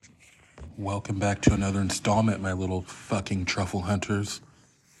Welcome back to another installment, my little fucking truffle hunters.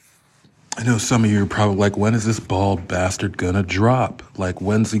 I know some of you are probably like, when is this bald bastard gonna drop? Like,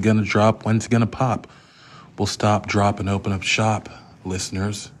 when's he gonna drop? When's he gonna pop? Well, stop, drop, and open up shop,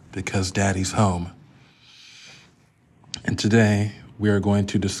 listeners, because daddy's home. And today, we are going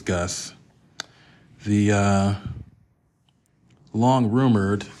to discuss the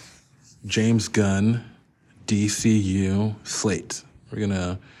long-rumored James Gunn DCU slate. We're going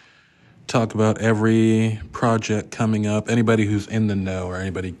to talk about every project coming up. Anybody who's in the know or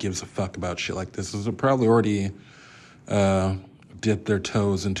anybody gives a fuck about shit like this has probably already dipped their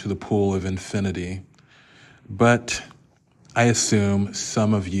toes into the pool of infinity. But I assume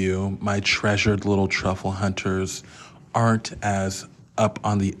some of you, my treasured little truffle hunters, aren't as up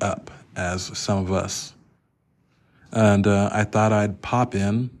on the up as some of us. And I thought I'd pop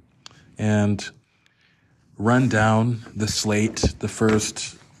in and run down the slate, the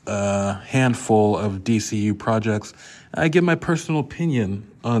first handful of DCU projects. I give my personal opinion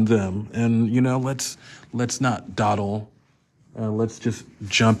on them, and let's not dawdle. Let's just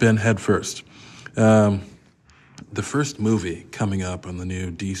jump in head first. The first movie coming up on the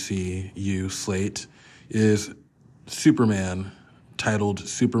new DCU slate is Superman, titled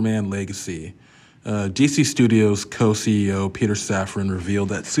Superman Legacy. DC Studios co-CEO Peter Safran revealed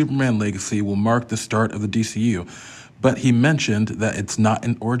that Superman Legacy will mark the start of the DCU, but he mentioned that it's not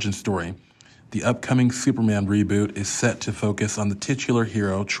an origin story. The upcoming Superman reboot is set to focus on the titular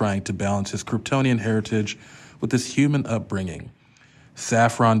hero trying to balance his Kryptonian heritage with his human upbringing.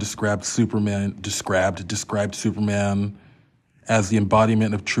 Safran described Superman as the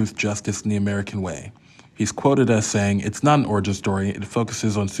embodiment of truth, justice, and the American way. He's quoted as saying, "It's not an origin story. It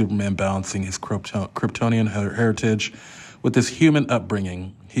focuses on Superman balancing his Kryptonian heritage with his human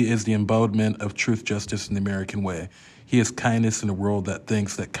upbringing. He is the embodiment of truth, justice, and the American way. He is kindness in a world that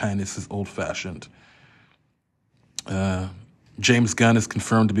thinks that kindness is old-fashioned." James Gunn is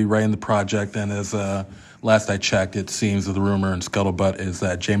confirmed to be writing the project, and as last I checked, it seems that the rumor and scuttlebutt is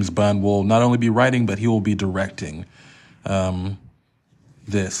that James Gunn will not only be writing, but he will be directing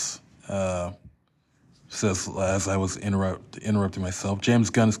this. Says, as I was interrupting myself, James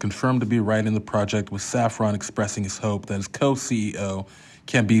Gunn is confirmed to be writing the project, with Safran expressing his hope that his co-CEO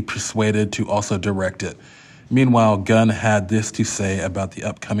can be persuaded to also direct it. Meanwhile, Gunn had this to say about the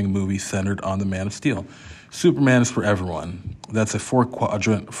upcoming movie centered on the Man of Steel. "Superman is for everyone. That's a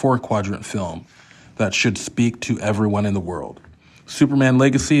four-quadrant film that should speak to everyone in the world. Superman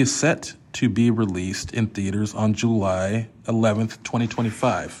Legacy is set to be released in theaters on July 11th,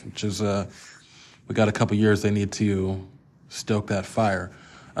 2025, which is we got a couple years. They need to stoke that fire."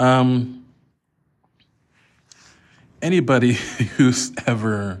 Anybody who's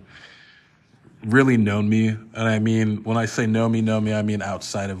ever really known me, and I mean, when I say know me, I mean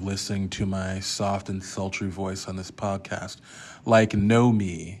outside of listening to my soft and sultry voice on this podcast, like know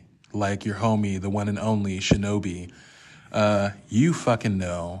me, like your homie, the one and only Shinobi, you fucking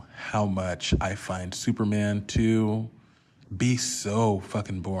know how much I find Superman to be so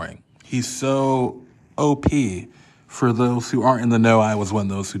fucking boring. He's so OP. For those who aren't in the know, I was one of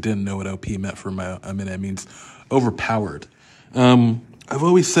those who didn't know what OP meant for a minute. It means overpowered. I've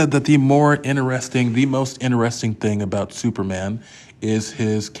always said that the most interesting thing about Superman is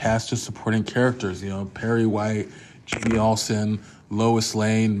his cast of supporting characters. Perry White, Jimmy Olsen, Lois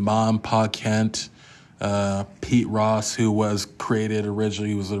Lane, Mom, Pa Kent, Pete Ross, who was created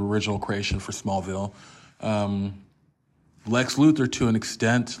originally. He was an original creation for Smallville. Lex Luthor to an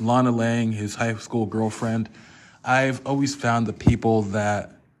extent, Lana Lang, his high school girlfriend. I've always found the people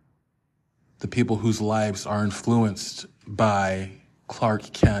whose lives are influenced by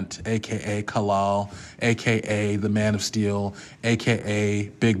Clark Kent, a.k.a. Kal-El, a.k.a. the Man of Steel, a.k.a.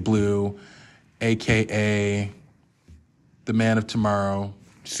 Big Blue, a.k.a. the Man of Tomorrow,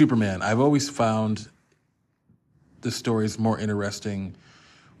 Superman. I've always found the stories more interesting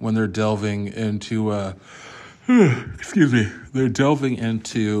when they're delving into they're delving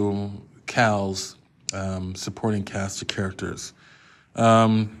into Cal's supporting cast of characters.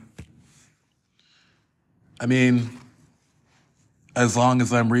 I mean, as long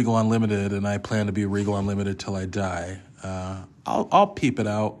as I'm Regal Unlimited, and I plan to be Regal Unlimited till I die, I'll peep it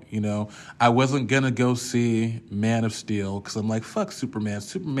out. I wasn't gonna go see Man of Steel because I'm like, fuck Superman.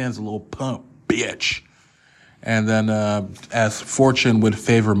 Superman's a little punk bitch. And then, as fortune would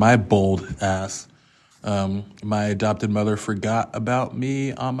favor my bold ass, my adopted mother forgot about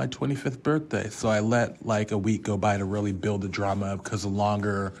me on my 25th birthday. So I let like a week go by to really build the drama up, because the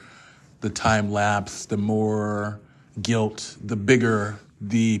longer the time lapse, the more guilt, the bigger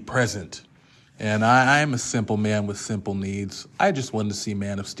the present. And I'm a simple man with simple needs. I just wanted to see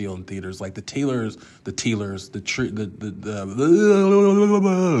Man of Steel in theaters. Like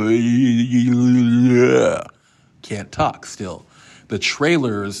can't talk still. The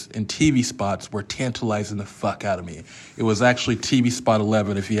trailers and TV spots were tantalizing the fuck out of me. It was actually TV spot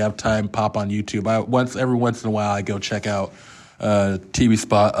 11. If you have time, pop on YouTube. Every once in a while, I go check out TV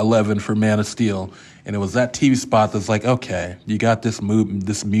spot 11 for Man of Steel. And it was that TV spot that's like, okay, you got this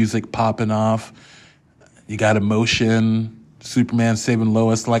music popping off. You got emotion. Superman saving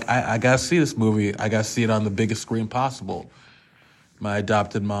Lois. Like, I got to see this movie. I got to see it on the biggest screen possible. My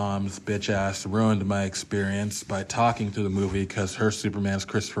adopted mom's bitch ass ruined my experience by talking through the movie because her Superman's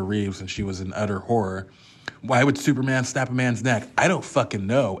Christopher Reeves and she was in utter horror. Why would Superman snap a man's neck? I don't fucking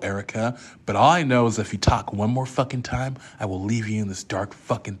know, Erica. But all I know is if you talk one more fucking time, I will leave you in this dark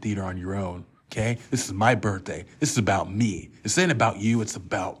fucking theater on your own. Okay? This is my birthday. This is about me. This ain't about you. It's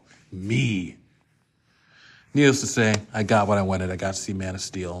about me. Needless to say, I got what I wanted. I got to see Man of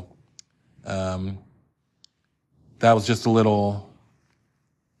Steel. That was just a little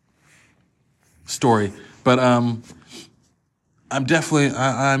story, but I'm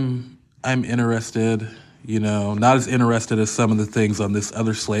interested, not as interested as some of the things on this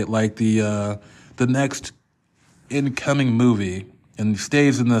other slate, like the next incoming movie, and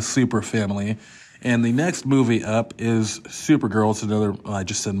stays in the super family. And the next movie up is Supergirl. It's another, I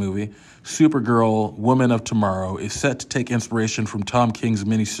just said movie. Supergirl, Woman of Tomorrow, is set to take inspiration from Tom King's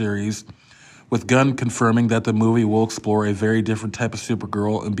miniseries, with Gunn confirming that the movie will explore a very different type of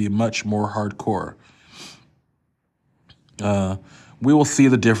Supergirl and be much more hardcore. We will see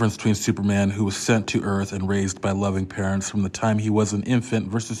the difference between Superman, who was sent to Earth and raised by loving parents from the time he was an infant,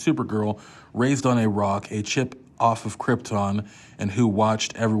 versus Supergirl, raised on a rock, a chip off of Krypton, and who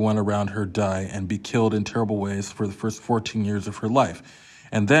watched everyone around her die and be killed in terrible ways for the first 14 years of her life,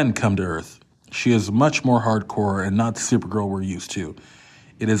 and then come to Earth. She is much more hardcore and not the Supergirl we're used to.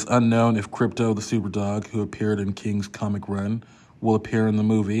 It is unknown if Krypto, the Superdog, who appeared in King's comic run, will appear in the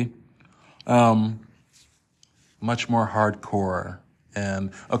movie. Much more hardcore.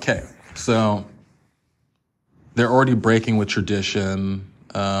 And, okay, so they're already breaking with tradition.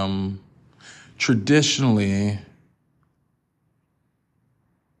 Traditionally,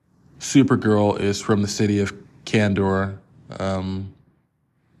 Supergirl is from the city of Kandor.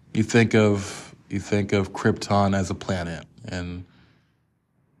 You think of Krypton as a planet, and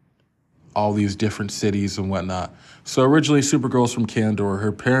all these different cities and whatnot. So originally, Supergirl's from Kandor.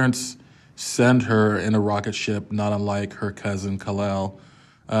 Her parents send her in a rocket ship, not unlike her cousin Kal-El.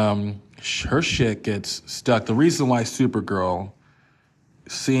 Her shit gets stuck. The reason why Supergirl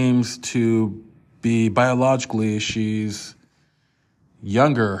seems to be biologically, she's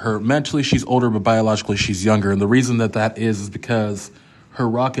younger. Mentally, she's older, but biologically, she's younger. And the reason that is because her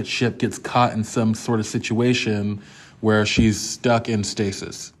rocket ship gets caught in some sort of situation where she's stuck in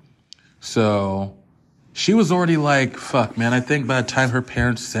stasis. So she was already like, fuck, man. I think by the time her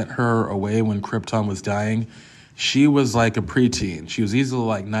parents sent her away when Krypton was dying, she was like a preteen. She was easily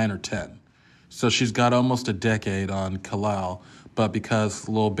like 9 or 10. So she's got almost a decade on Kal-El. But because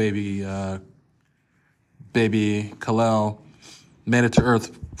little baby Kal-El made it to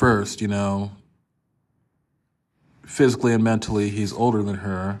Earth first, physically and mentally, he's older than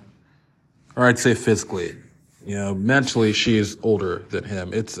her. Or I'd say physically. Mentally, she is older than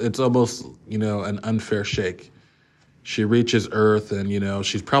him. It's almost, an unfair shake. She reaches Earth and,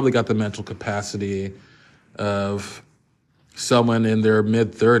 she's probably got the mental capacity of someone in their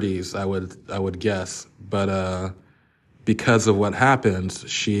mid-30s, I would guess. But because of what happens,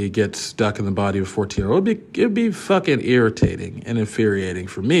 she gets stuck in the body of a 14-year-old. It'd be fucking irritating and infuriating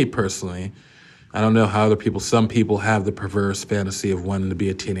for me personally. I don't know how other people, some people have the perverse fantasy of wanting to be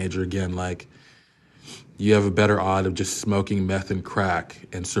a teenager again, like, you have a better odd of just smoking meth and crack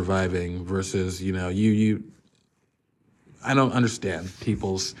and surviving versus, I don't understand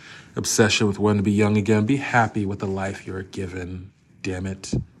people's obsession with wanting to be young again. Be happy with the life you're given, damn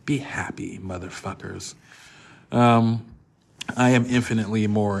it. Be happy, motherfuckers. I am infinitely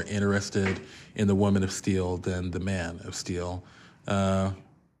more interested in the Woman of Steel than the Man of Steel.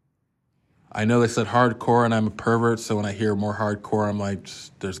 I know they said hardcore, and I'm a pervert, so when I hear more hardcore, I'm like,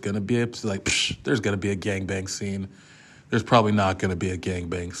 there's going to be a gangbang scene. There's probably not going to be a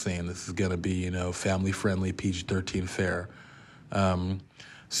gangbang scene. This is going to be, family-friendly, PG-13 fare.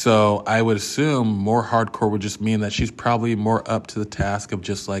 So I would assume more hardcore would just mean that she's probably more up to the task of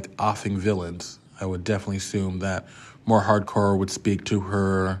just, like, offing villains. I would definitely assume that more hardcore would speak to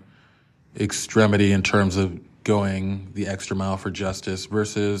her extremity in terms of going the extra mile for justice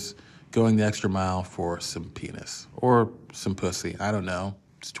versus going the extra mile for some penis or some pussy. I don't know.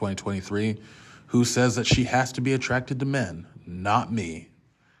 It's 2023. Who says that she has to be attracted to men? Not me.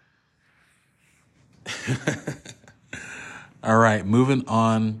 All right, moving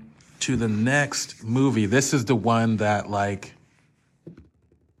on to the next movie. This is the one that, like,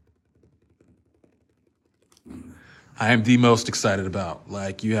 I am the most excited about.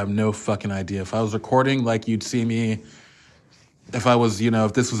 Like, you have no fucking idea. If I was recording, like, you'd see me. If I was,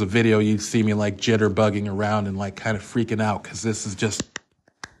 if this was a video, you'd see me, like, jitterbugging around and, like, kind of freaking out because this is just,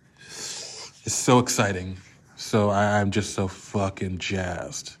 it's so exciting. So I'm just so fucking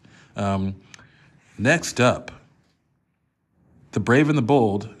jazzed. Next up, The Brave and the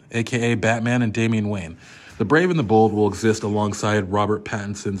Bold, a.k.a. Batman and Damian Wayne. The Brave and the Bold will exist alongside Robert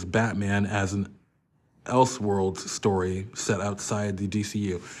Pattinson's Batman as an Elseworlds story set outside the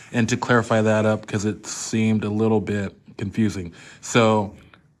DCU. And to clarify that up, because it seemed a little bit confusing. So,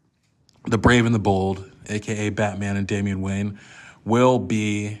 The Brave and the Bold, a.k.a. Batman and Damian Wayne, will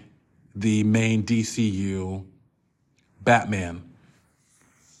be the main DCU Batman.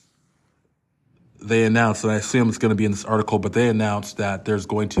 They announced, and I assume it's going to be in this article, but they announced that there's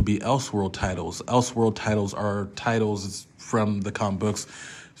going to be Elseworld titles. Elseworld titles are titles from the comic books,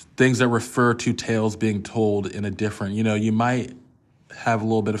 things that refer to tales being told in a different, you might have a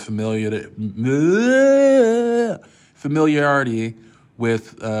little bit of familiarity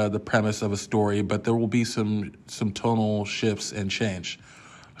with the premise of a story, but there will be some tonal shifts and change.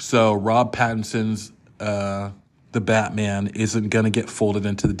 So Rob Pattinson's the Batman isn't going to get folded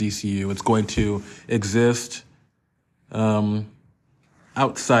into the DCU. It's going to exist outside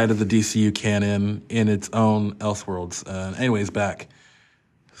of the DCU canon in its own Elseworlds. Anyways, back.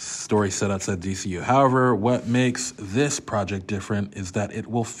 Story set outside DCU. However, what makes this project different is that it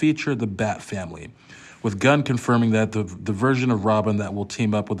will feature the Bat family, with Gunn confirming that the version of Robin that will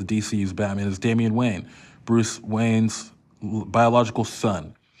team up with the DCU's Batman is Damian Wayne, Bruce Wayne's biological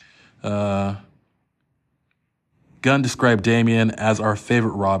son. Gunn described Damian as our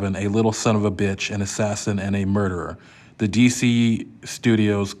favorite Robin, a little son of a bitch, an assassin, and a murderer. The DC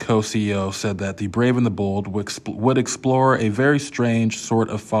Studios co-CEO said that The Brave and the Bold would explore a very strange sort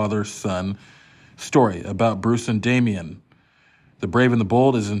of father-son story about Bruce and Damian. The Brave and the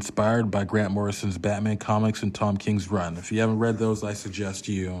Bold is inspired by Grant Morrison's Batman comics and Tom King's run. If you haven't read those, I suggest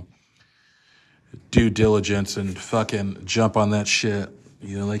you due diligence and fucking jump on that shit.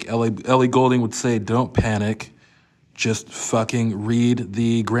 Like Ellie Goulding would say, don't panic. Just fucking read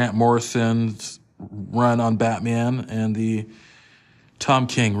the Grant Morrison's run on Batman and the Tom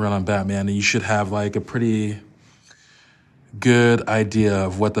King run on Batman, and you should have like a pretty good idea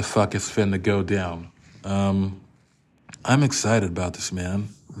of what the fuck is finna go down. I'm excited about this, man.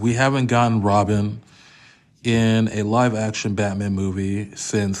 We haven't gotten Robin in a live-action Batman movie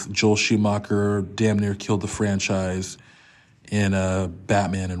since Joel Schumacher damn near killed the franchise in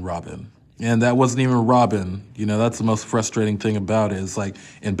Batman and Robin. And that wasn't even Robin. That's the most frustrating thing about it. Is like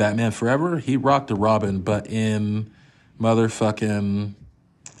in Batman Forever, he rocked a Robin, but in motherfucking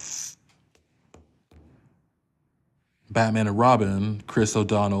Batman and Robin, Chris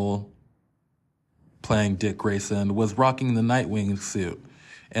O'Donnell playing Dick Grayson was rocking the Nightwing suit.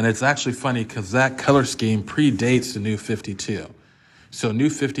 And it's actually funny because that color scheme predates the New 52. So New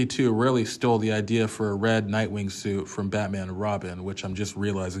 52 really stole the idea for a red Nightwing suit from Batman and Robin, which I'm just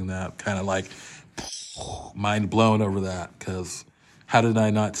realizing that, kind of like mind blown over that, because how did I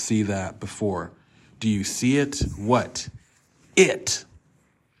not see that before? Do you see it? What? It.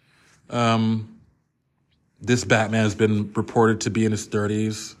 This Batman has been reported to be in his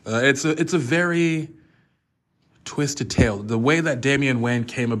 30s. It's a very twisted tale. The way that Damian Wayne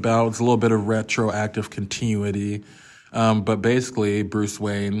came about, it's a little bit of retroactive continuity. But basically, Bruce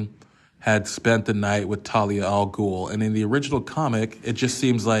Wayne had spent the night with Talia al Ghul. And in the original comic, it just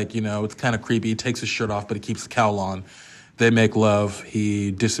seems like, it's kind of creepy. He takes his shirt off, but he keeps the cowl on. They make love.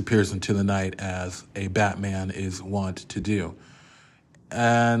 He disappears into the night as a Batman is wont to do.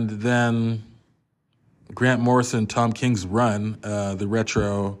 And then Grant Morrison, Tom King's run,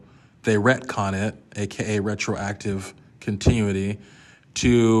 they retcon it, a.k.a. retroactive continuity,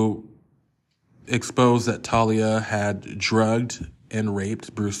 to expose that Talia had drugged and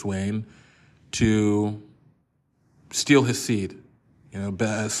raped Bruce Wayne to steal his seed.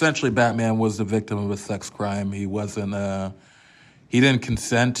 Essentially Batman was the victim of a sex crime. He didn't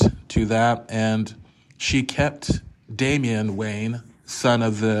consent to that, and she kept Damian Wayne, son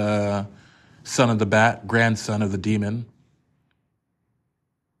of the Bat, grandson of the Demon.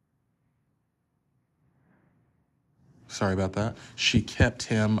 Sorry about that. She kept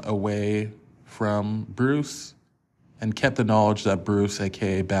him away from Bruce and kept the knowledge that Bruce,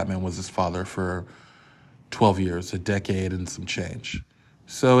 a.k.a. Batman, was his father for 12 years, a decade and some change.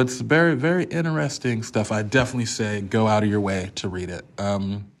 So it's very, very interesting stuff. I definitely say go out of your way to read it.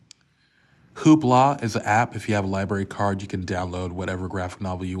 Hoopla is an app. If you have a library card, you can download whatever graphic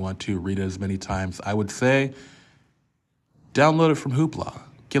novel you want to, read it as many times. I would say download it from Hoopla.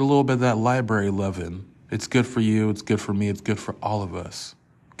 Get a little bit of that library loving. It's good for you. It's good for me. It's good for all of us.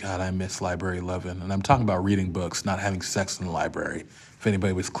 God, I miss library loving. And I'm talking about reading books, not having sex in the library, if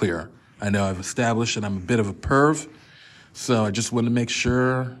anybody was clear. I know I've established that I'm a bit of a perv, so I just wanted to make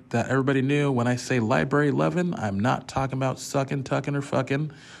sure that everybody knew when I say library loving, I'm not talking about sucking, tucking, or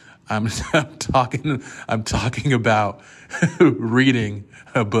fucking. I'm talking about reading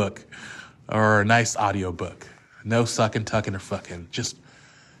a book or a nice audio book. No sucking, tucking, or fucking. Just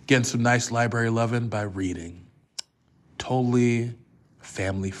getting some nice library loving by reading. Totally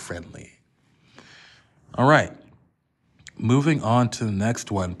family friendly. All right. Moving on to the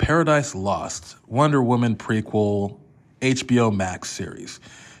next one. Paradise Lost, Wonder Woman prequel HBO Max series.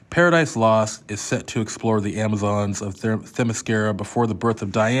 Paradise Lost is set to explore the Amazons of Themyscira before the birth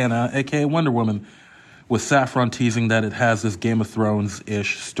of Diana, aka Wonder Woman, with Saffron teasing that it has this Game of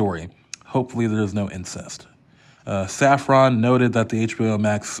Thrones-ish story. Hopefully there's no incest. Saffron noted that the HBO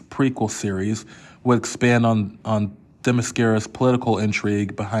Max prequel series would expand on Themyscira's political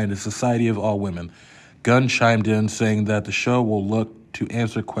intrigue behind a society of all women. Gunn chimed in, saying that the show will look to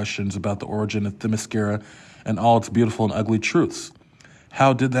answer questions about the origin of Themyscira and all its beautiful and ugly truths.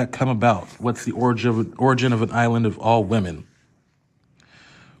 How did that come about? What's the origin of an island of all women?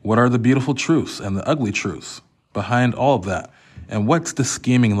 What are the beautiful truths and the ugly truths behind all of that? And what's the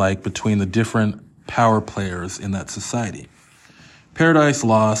scheming like between the different power players in that society? Paradise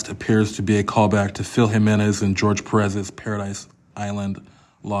Lost appears to be a callback to Phil Jimenez and George Perez's Paradise Island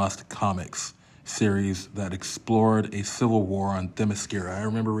Lost comics series that explored a civil war on Themyscira. I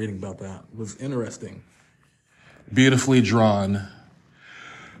remember reading about that. It was interesting. Beautifully drawn.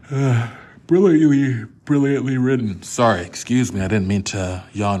 Brilliantly written. Sorry, excuse me. I didn't mean to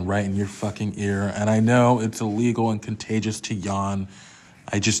yawn right in your fucking ear. And I know it's illegal and contagious to yawn.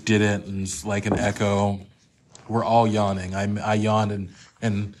 I just did it, and it's like an echo. We're all yawning. I yawned,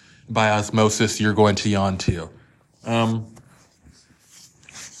 and by osmosis, you're going to yawn too.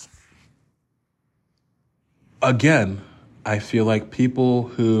 Again, I feel like people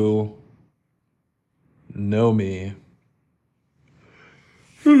who know me.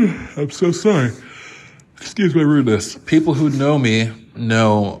 I'm so sorry. Excuse my rudeness. People who know me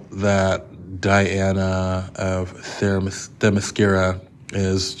know that Diana of Themyscira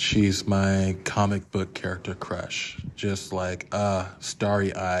she's my comic book character crush. Just like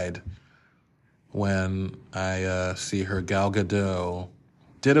starry-eyed when I see her. Gal Gadot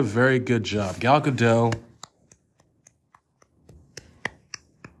did a very good job. Gal Gadot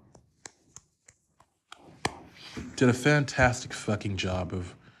did a fantastic fucking job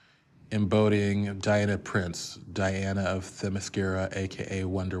of embodying Diana Prince, Diana of Themyscira, a.k.a.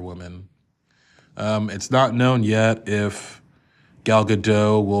 Wonder Woman. It's not known yet if Gal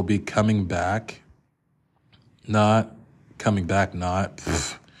Gadot will be coming back coming back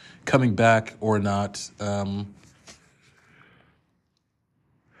or not.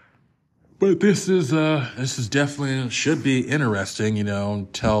 But this is definitely should be interesting,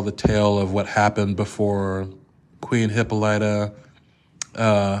 tell the tale of what happened before Queen Hippolyta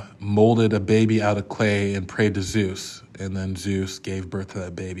molded a baby out of clay and prayed to Zeus, and then Zeus gave birth to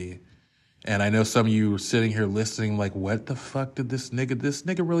that baby. And I know some of you were sitting here listening like, what the fuck did this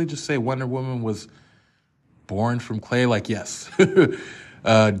nigga really just say Wonder Woman was born from clay? Like, yes. Do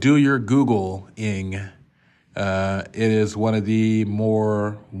your Googling. It is one of the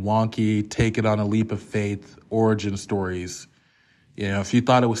more wonky, take it on a leap of faith origin stories. If you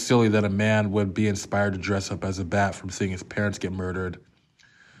thought it was silly that a man would be inspired to dress up as a bat from seeing his parents get murdered,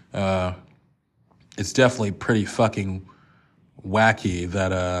 it's definitely pretty fucking wacky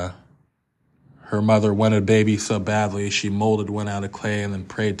that her mother wanted a baby so badly she molded one out of clay and then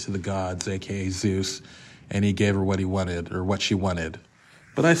prayed to the gods, aka Zeus, and he gave her what he wanted or what she wanted.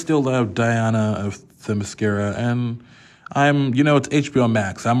 But I still love Diana of Themyscira, and it's HBO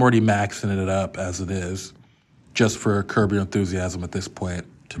Max. I'm already maxing it up as it is, just for Curb Your Enthusiasm at this point,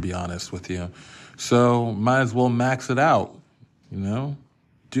 to be honest with you. So might as well max it out,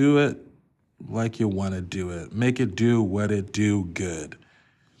 Do it like you want to do it. Make it do what it do good.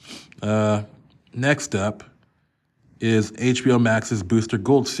 Next up is HBO Max's Booster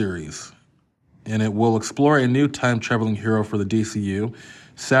Gold series, and it will explore a new time-traveling hero for the DCU.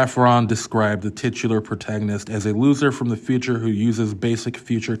 Saffron described the titular protagonist as a loser from the future who uses basic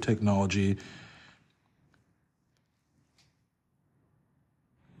future technology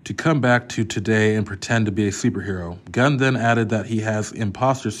to come back to today and pretend to be a superhero. Gunn then added that he has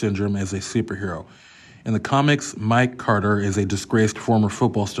imposter syndrome as a superhero. In the comics, Mike Carter is a disgraced former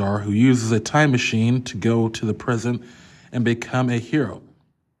football star who uses a time machine to go to the present and become a hero.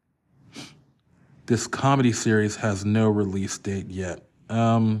 This comedy series has no release date yet.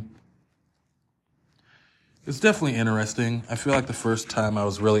 It's definitely interesting. I feel like the first time I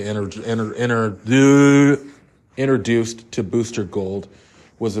was really introduced to Booster Gold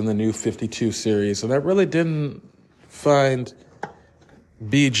was in the New 52 series, and I really didn't find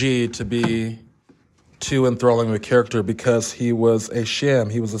BG to be too enthralling of a character because he was a sham.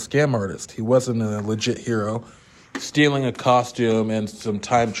 He was a scam artist. He wasn't a legit hero. Stealing a costume and some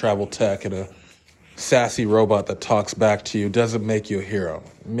time travel tech and a sassy robot that talks back to you doesn't make you a hero.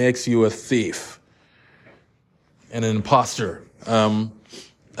 It makes you a thief and an imposter.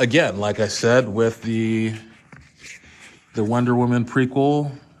 Again, like I said, with the Wonder Woman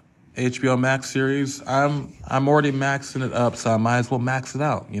prequel HBO Max series, I'm already maxing it up, so I might as well max it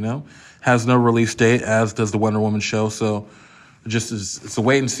out, you know? Has no release date, as does the Wonder Woman show, so it's a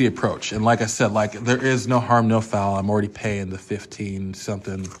wait and see approach. And like I said, there is no harm, no foul. I'm already paying the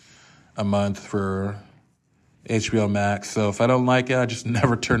 $15-something a month for HBO Max, so if I don't like it, I just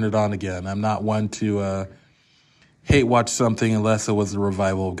never turn it on again. I'm not one to hate watch something unless it was a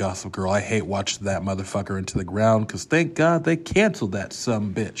revival of Gossip Girl. I hate watch that motherfucker into the ground because thank God they canceled that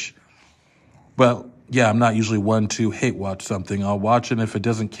bitch. But yeah, I'm not usually one to hate watch something. I'll watch it, and if it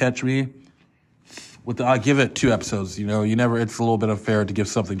doesn't catch me, I'll give it 2 episodes. You know, it's a little bit unfair to give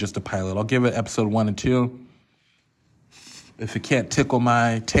something just a pilot. I'll give it episode 1 and 2. If it can't tickle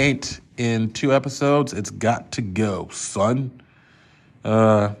my taint in 2 episodes, it's got to go, son.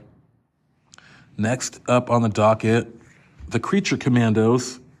 Next up on the docket, The Creature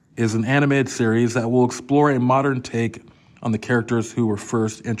Commandos is an animated series that will explore a modern take on the characters who were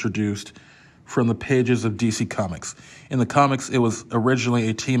first introduced from the pages of DC Comics. In the comics, it was originally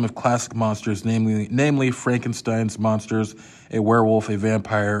a team of classic monsters, namely Frankenstein's monsters, a werewolf, a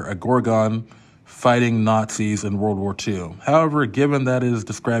vampire, a Gorgon, fighting Nazis in World War II. However, given that it is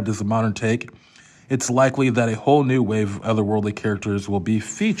described as a modern take, it's likely that a whole new wave of otherworldly characters will be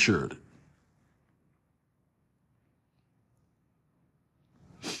featured.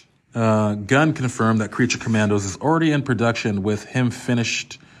 Gunn confirmed that Creature Commandos is already in production, with him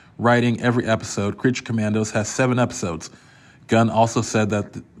finished writing every episode. Creature Commandos has 7 episodes. Gunn also said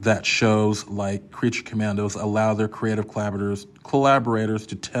that shows like Creature Commandos allow their creative collaborators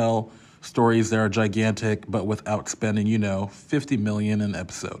to tell stories that are gigantic, but without spending, $50 million an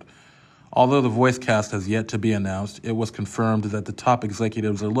episode. Although the voice cast has yet to be announced, it was confirmed that the top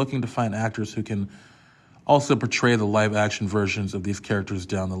executives are looking to find actors who can also portray the live-action versions of these characters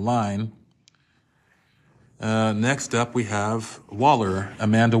down the line. Next up, we have Waller,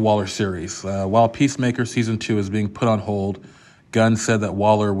 Amanda Waller series. While Peacemaker Season 2 is being put on hold, Gunn said that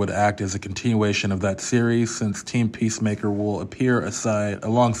Waller would act as a continuation of that series, since Team Peacemaker will appear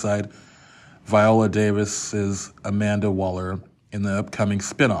alongside Viola Davis's Amanda Waller in the upcoming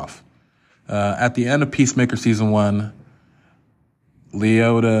spinoff. At the end of Peacemaker Season 1,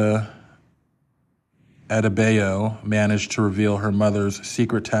 Leota Adebayo managed to reveal her mother's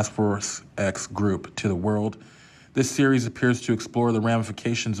secret Task Force X group to the world. This series appears to explore the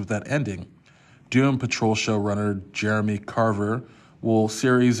ramifications of that ending. Doom Patrol showrunner Jeremy Carver will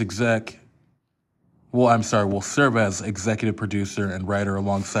serve as executive producer and writer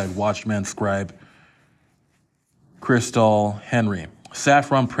alongside Watchmen scribe Crystal Henry.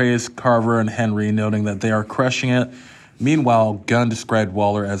 Saffron praised Carver and Henry, noting that they are crushing it. Meanwhile, Gunn described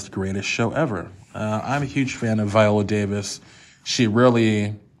Waller as the greatest show ever. I'm a huge fan of Viola Davis. She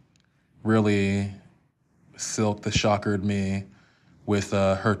really, really silked the shockered me with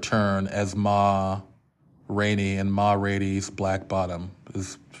her turn as Ma Rainey in Ma Rainey's Black Bottom.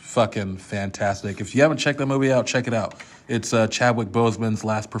 It's fucking fantastic. If you haven't checked that movie out, check it out. It's Chadwick Boseman's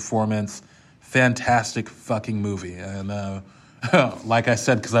last performance. Fantastic fucking movie. And like I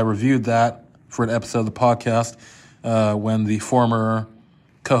said, because I reviewed that for an episode of the podcast, when the former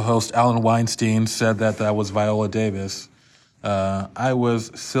co-host Alan Weinstein said that was Viola Davis, I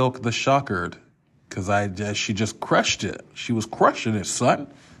was silk the shockered, because she just crushed it. She was crushing it, son.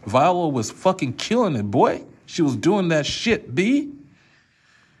 Viola was fucking killing it, boy. She was doing that shit, B.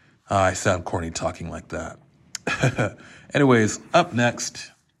 I sound corny talking like that. Anyways, up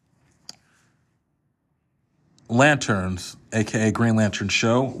next, Lanterns, a.k.a. Green Lantern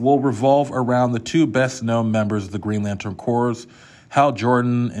Show, will revolve around the 2 best-known members of the Green Lantern Corps, Hal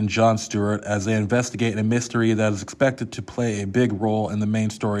Jordan and John Stewart, as they investigate a mystery that is expected to play a big role in the main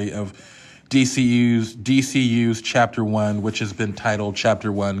story of DCU's Chapter 1, which has been titled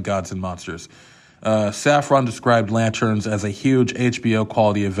Chapter 1, Gods and Monsters. Safran described Lanterns as a huge HBO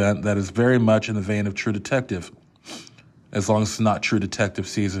quality event that is very much in the vein of True Detective. As long as it's not True Detective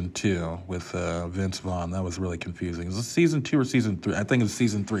Season 2 with Vince Vaughn. That was really confusing. Is it Season 2 or Season 3? I think it's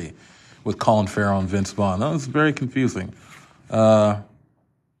Season 3 with Colin Farrell and Vince Vaughn. That was very confusing.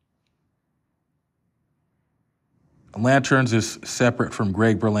 Lanterns is separate from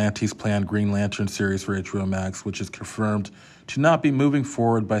Greg Berlanti's planned Green Lantern series for HBO Max, which is confirmed to not be moving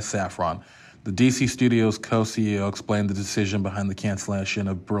forward by Safran. The DC Studios co-CEO explained the decision behind the cancellation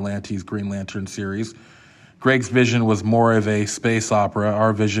of Berlanti's Green Lantern series. Greg's vision was more of a space opera.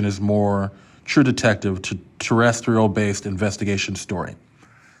 Our vision is more True Detective, terrestrial-based investigation story.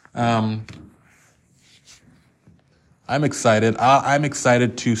 I'm excited. I'm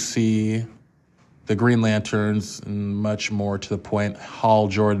excited to see the Green Lanterns, and much more to the point, Hal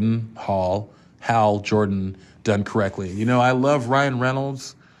Jordan done correctly. You know, I love Ryan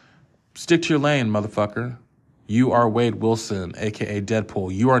Reynolds. Stick to your lane, motherfucker. You are Wade Wilson, a.k.a.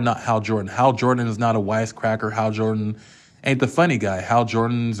 Deadpool. You are not Hal Jordan. Hal Jordan is not a wisecracker. Hal Jordan ain't the funny guy. Hal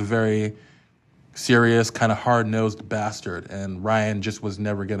Jordan's a very serious, kind of hard-nosed bastard, and Ryan just was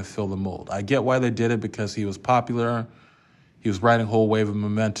never going to fill the mold. I get why they did it, because he was popular. He was riding a whole wave of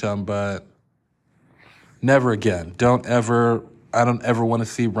momentum, but never again. I don't ever want to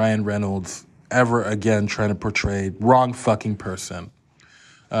see Ryan Reynolds ever again trying to portray wrong fucking person.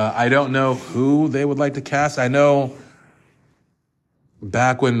 I don't know who they would like to cast. I know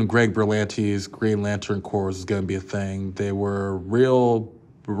back when Greg Berlanti's Green Lantern Corps was going to be a thing, they were real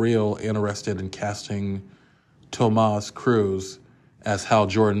interested in casting Tomas Cruz as Hal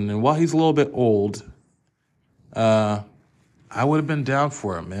Jordan. And while he's a little bit old, I would have been down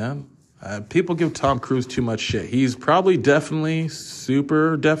for it, man. People give Tom Cruise too much shit. He's probably definitely a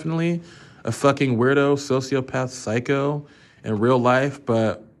fucking weirdo, sociopath, psycho in real life,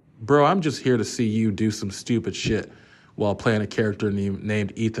 but bro, I'm just here to see you do some stupid shit while playing a character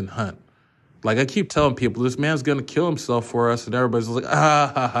named Ethan Hunt. Like, I keep telling people, this man's gonna kill himself for us, and everybody's like,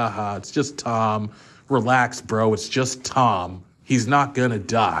 ha, it's just Tom. Relax, bro, it's just Tom. He's not gonna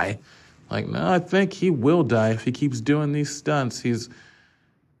die. Like, no, I think he will die if he keeps doing these stunts. He's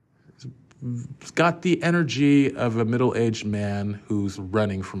got the energy of a middle-aged man who's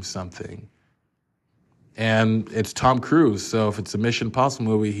running from something. And it's Tom Cruise, so if it's a Mission Impossible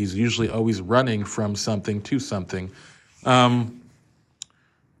movie, he's usually always running from something to something. I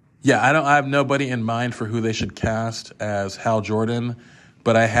have nobody in mind for who they should cast as Hal Jordan,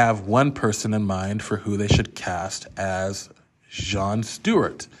 but I have one person in mind for who they should cast as John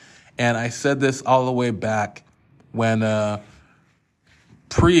Stewart. And I said this all the way back when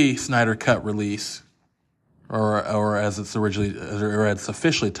pre-Snyder Cut release, or as it's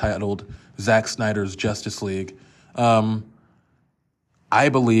officially titled, Zack Snyder's Justice League. I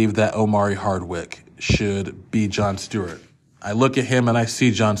believe that Omari Hardwick should be John Stewart. I look at him and I see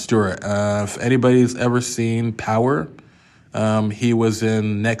John Stewart. If anybody's ever seen Power, he was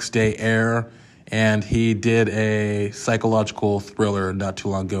in Next Day Air, and he did a psychological thriller not too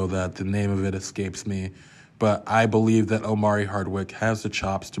long ago that the name of it escapes me. But I believe that Omari Hardwick has the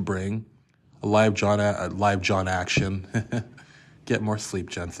chops to bring a live John action. Get more sleep,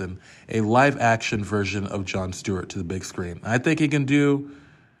 Jensen. A live action version of John Stewart to the big screen. I think he can do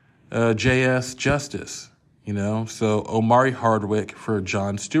JS justice, you know? So Omari Hardwick for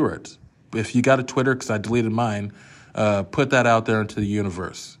John Stewart. If you got a Twitter, because I deleted mine, put that out there into the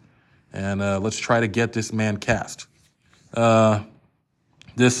universe. And let's try to get this man cast.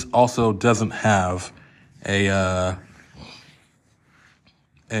 This also doesn't have a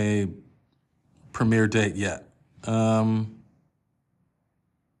premiere date yet. Hold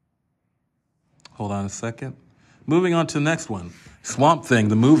on a second. Moving on to the next one. Swamp Thing,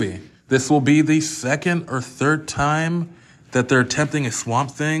 the movie. This will be the second or third time that they're attempting a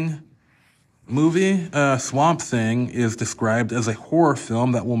Swamp Thing movie. Swamp Thing is described as a horror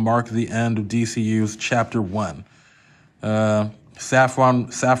film that will mark the end of DCU's Chapter 1.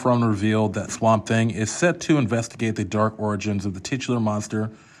 Safran revealed that Swamp Thing is set to investigate the dark origins of the titular monster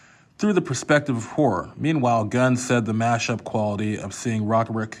through the perspective of horror. Meanwhile, Gunn said the mashup quality of seeing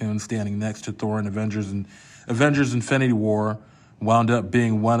Rocket Raccoon standing next to Thor in Avengers Infinity War wound up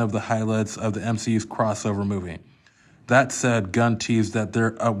being one of the highlights of the MCU's crossover movie. That said, Gunn teased that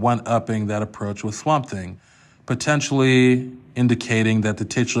they're one-upping that approach with Swamp Thing, potentially indicating that the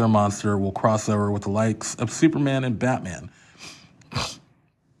titular monster will cross over with the likes of Superman and Batman.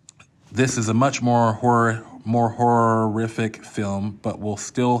 This is a much more horrific film, but will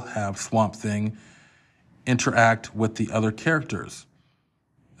still have Swamp Thing interact with the other characters.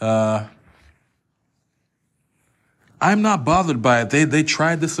 I'm not bothered by it. They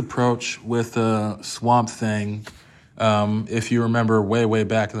tried this approach with Swamp Thing. If you remember way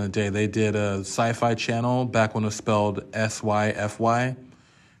back in the day, they did a Sci-Fi Channel back when it was spelled SYFY.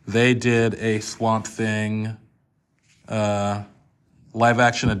 They did a Swamp Thing live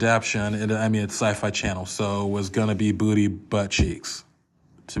action adaptation. It's Sci-Fi Channel, so it was gonna be booty butt cheeks.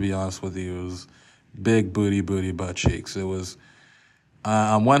 To be honest with you, it was big booty butt cheeks. It was.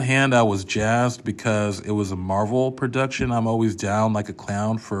 On one hand, I was jazzed because it was a Marvel production. I'm always down like a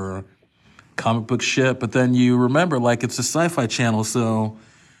clown for comic book shit. But then you remember, like, it's a Sci-Fi Channel, so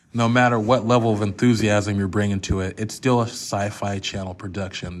no matter what level of enthusiasm you're bringing to it, it's still a Sci-Fi Channel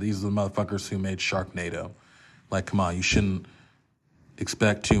production. These are the motherfuckers who made Sharknado. Like, come on, you shouldn't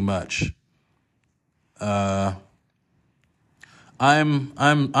expect too much. I'm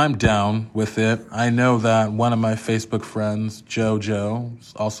down with it. I know that one of my Facebook friends,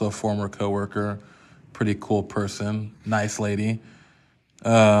 JoJo, also a former coworker, pretty cool person, nice lady.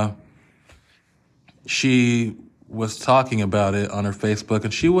 She was talking about it on her Facebook,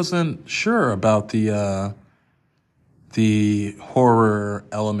 and she wasn't sure about the horror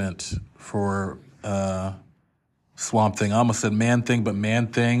element for Swamp Thing. I almost said Man Thing, but Man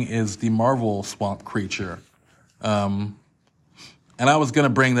Thing is the Marvel swamp creature. And I was going to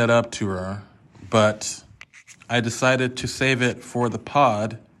bring that up to her, but I decided to save it for the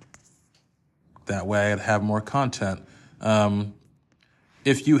pod. That way I'd have more content.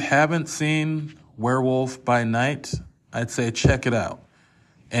 If you haven't seen Werewolf by Night, I'd say check it out.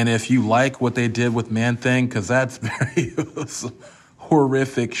 And if you like what they did with Man Thing, because that's very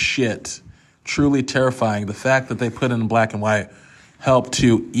horrific shit, truly terrifying. The fact that they put it in black and white helped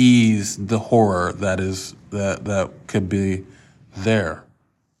to ease the horror that could be there.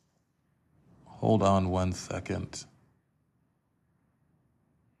 Hold on 1 second.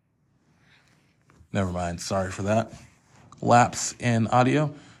 Never mind. Sorry for that. Lapse in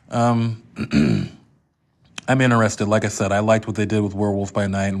audio. I'm interested. Like I said, I liked what they did with Werewolf by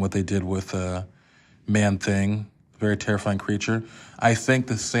Night and what they did with Man Thing. Very terrifying creature. I think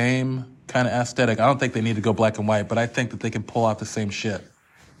the same kind of aesthetic. I don't think they need to go black and white, but I think that they can pull out the same shit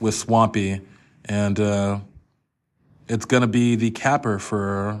with Swampy. And it's going to be the capper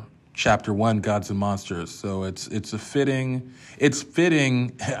for Chapter 1, Gods and Monsters. So it's fitting, it's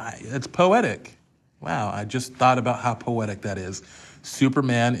poetic. Wow, I just thought about how poetic that is.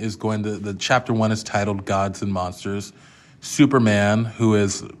 Superman is the Chapter 1 is titled Gods and Monsters. Superman, who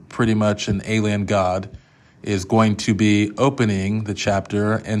is pretty much an alien god, is going to be opening the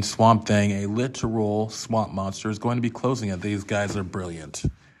chapter, and Swamp Thing, a literal swamp monster, is going to be closing it. These guys are brilliant.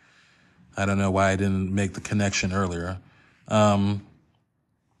 I don't know why I didn't make the connection earlier. The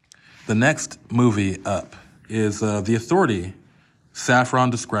next movie up is The Authority. Saffron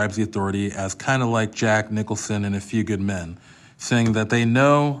describes The Authority as kind of like Jack Nicholson in A Few Good Men, saying that they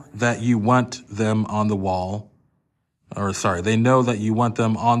know that you want them on the wall, they know that you want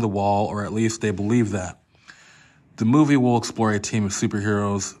them on the wall, or at least they believe that. The movie will explore a team of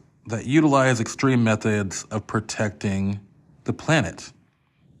superheroes that utilize extreme methods of protecting the planet.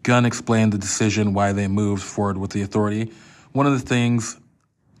 Gunn explained the decision why they moved forward with The Authority. One of the things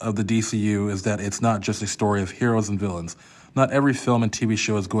of the DCU is that it's not just a story of heroes and villains. Not every film and TV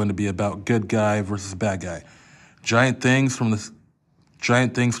show is going to be about good guy versus bad guy. Giant things from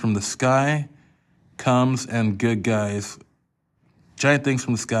the sky comes and good guy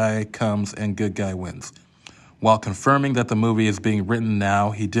wins. While confirming that the movie is being written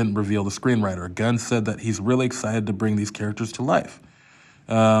now, he didn't reveal the screenwriter. Gunn said that he's really excited to bring these characters to life.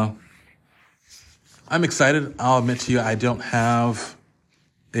 I'm excited. I'll admit to you, I don't have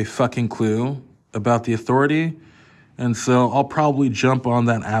a fucking clue about The Authority. And so I'll probably jump on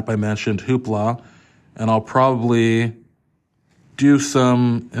that app I mentioned, Hoopla, and I'll probably do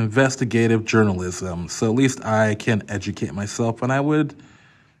some investigative journalism. So at least I can educate myself. And I would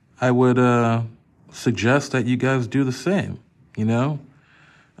suggest that you guys do the same, you know?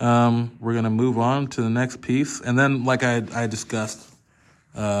 We're going to move on to the next piece. And then, like I discussed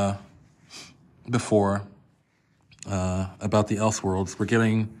before about the Elseworlds, we're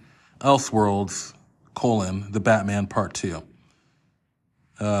getting Elseworlds, the Batman Part 2.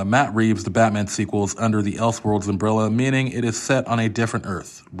 Matt Reeves' The Batman sequel is under the Elseworlds umbrella, meaning it is set on a different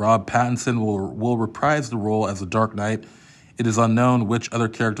Earth. Rob Pattinson will reprise the role as the Dark Knight. It is unknown which other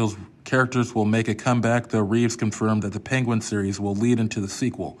characters will make a comeback, though Reeves confirmed that the Penguin series will lead into the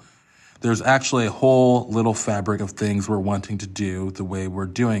sequel. There's actually a whole little fabric of things we're wanting to do the way we're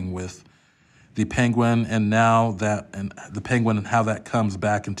doing with the Penguin, and how that comes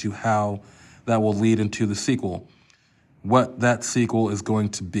back into how that will lead into the sequel. What that sequel is going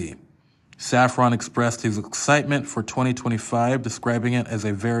to be. Safran expressed his excitement for 2025, describing it as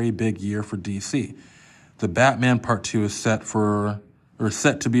a very big year for DC. The Batman Part 2 is set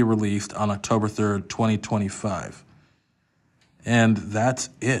to be released on October 3rd, 2025. And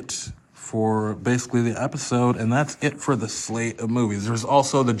that's it for basically the episode, and that's it for the slate of movies. There's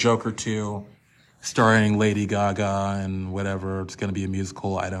also the Joker 2, starring Lady Gaga and whatever. It's going to be a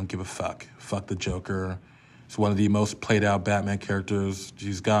musical. I don't give a fuck. Fuck the Joker. It's one of the most played out Batman characters.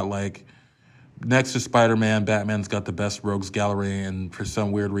 He's got next to Spider-Man, Batman's got the best rogues gallery, and for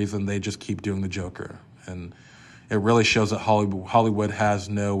some weird reason, they just keep doing the Joker. And it really shows that Hollywood has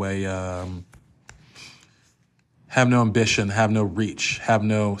no way, have no ambition, have no reach, have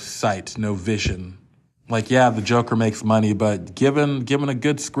no sight, no vision. The Joker makes money, but given a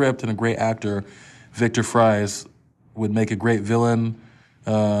good script and a great actor, Victor Fries would make a great villain.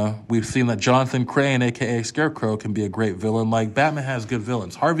 We've seen that Jonathan Crane, a.k.a. Scarecrow, can be a great villain. Batman has good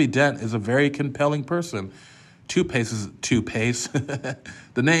villains. Harvey Dent is a very compelling person. Two-Pace. The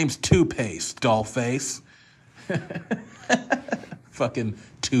name's Two-Pace, dollface. Fucking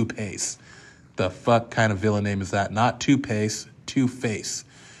Two-Pace. The fuck kind of villain name is that? Not Two-Pace, Two-Face.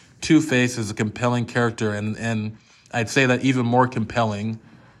 Two-Face is a compelling character, and I'd say that even more compelling,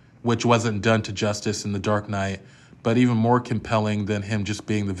 which wasn't done to justice in The Dark Knight, but even more compelling than him just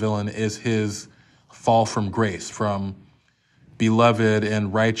being the villain is his fall from grace, from beloved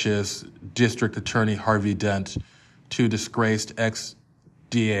and righteous District Attorney Harvey Dent to disgraced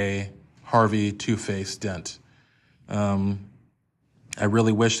ex-DA Harvey Two-Face Dent. I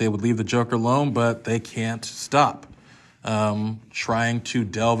really wish they would leave the Joker alone, but they can't stop trying to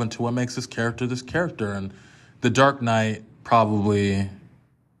delve into what makes this character. And The Dark Knight probably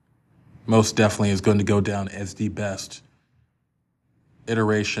most definitely is going to go down as the best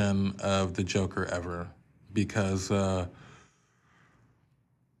iteration of the Joker ever, because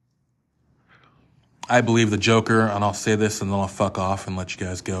I believe the Joker, and I'll say this and then I'll fuck off and let you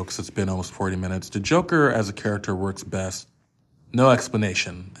guys go because it's been almost 40 minutes. The Joker as a character works best. No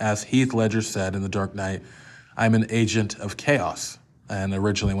explanation. As Heath Ledger said in The Dark Knight, I'm an agent of chaos. And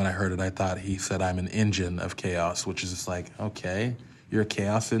originally when I heard it, I thought he said I'm an engine of chaos, which is just okay, you're a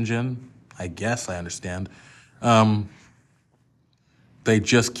chaos engine? I guess I understand. They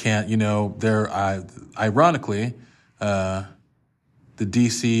just can't, they're, ironically, the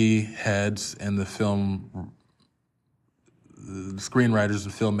DC heads and the screenwriters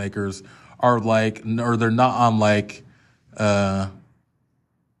and filmmakers are they're not unlike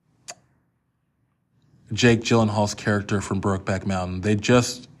Jake Gyllenhaal's character from Brokeback Mountain. They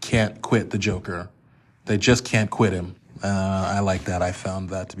just can't quit the Joker. They just can't quit him. I like that. I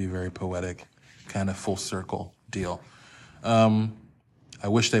found that to be very poetic, kind of full circle deal. I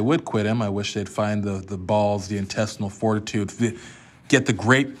wish they would quit him. I wish they'd find the balls, the intestinal fortitude, get the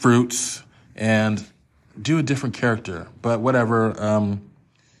grapefruits, and do a different character. But whatever.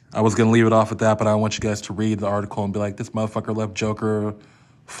 I was going to leave it off at that, but I want you guys to read the article and be like, this motherfucker left Joker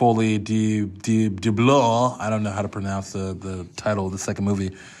fully de blah. I don't know how to pronounce the title of the second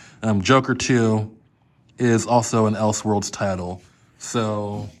movie. Joker 2 is also an Elseworlds title.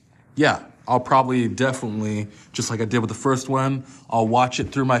 So, yeah, I'll probably definitely, just like I did with the first one, I'll watch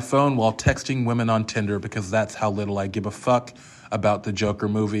it through my phone while texting women on Tinder because that's how little I give a fuck about the Joker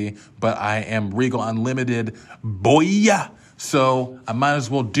movie. But I am Regal Unlimited, boy. So I might as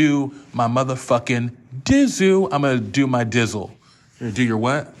well do my motherfucking dizzle. I'm going to do my dizzle. You're going to do your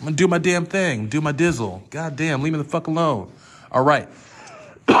what? I'm going to do my damn thing. Do my dizzle. God damn, leave me the fuck alone. All right.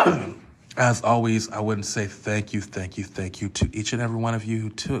 As always, I wouldn't say thank you to each and every one of you who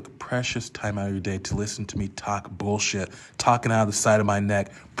took precious time out of your day to listen to me talk bullshit, talking out of the side of my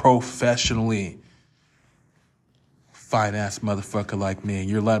neck professionally. Fine-ass motherfucker like me.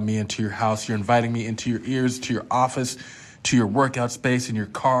 You're letting me into your house. You're inviting me into your ears, to your office, to your workout space, in your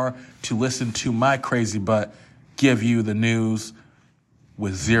car, to listen to my crazy butt give you the news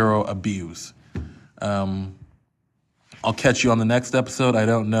with zero abuse. I'll catch you on the next episode. I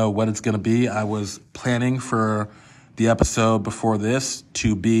don't know what it's going to be. I was planning for the episode before this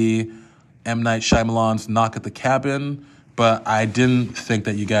to be M. Night Shyamalan's Knock at the Cabin, but I didn't think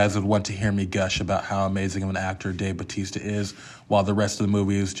that you guys would want to hear me gush about how amazing of an actor Dave Bautista is, while the rest of the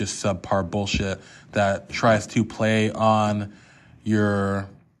movie is just subpar bullshit that tries to play on your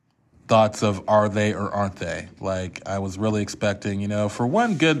thoughts of are they or aren't they. I was really expecting, for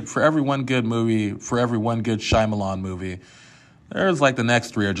every one good Shyamalan movie, there's the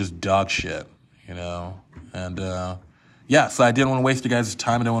next three are just dog shit, and so I didn't want to waste you guys'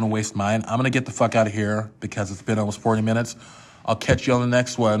 time. I didn't want to waste mine. I'm going to get the fuck out of here because it's been almost 40 minutes. I'll catch you on the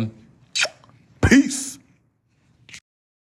next one. Peace.